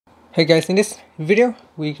Hey guys, in this video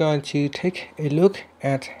we're going to take a look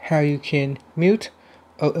at how you can mute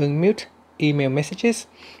or unmute email messages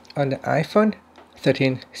on the iPhone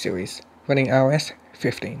 13 series running iOS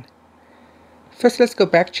 15. First, let's go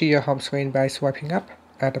back to your home screen by swiping up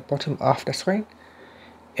at the bottom of the screen,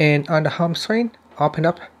 and on the home screen open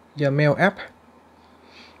up your mail app.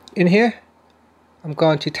 In here I'm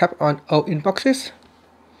going to tap on all inboxes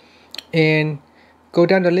and go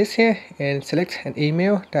down the list here and select an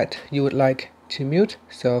email that you would like to mute.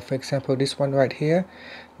 So for example, this one right here.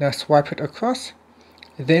 Now swipe it across,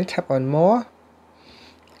 then tap on more,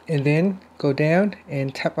 and then go down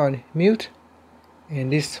and tap on mute,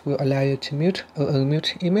 and this will allow you to mute or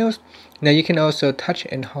unmute emails. Now you can also touch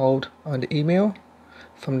and hold on the email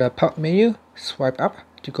from the pop menu, swipe up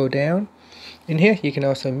to go down. In here you can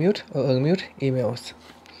also mute or unmute emails.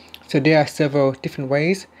 So there are several different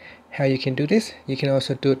ways how you can do this. You can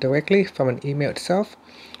also do it directly from an email itself.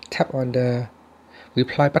 Tap on the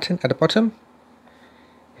reply button at the bottom,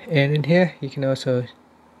 and in here you can also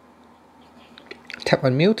tap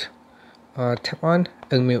on mute or tap on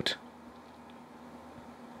unmute,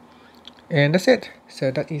 and that's it. So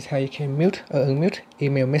that is how you can mute or unmute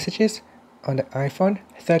email messages on the iPhone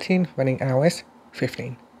 13 running iOS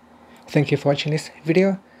 15. Thank you for watching this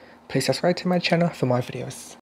video. Please subscribe to my channel for more videos.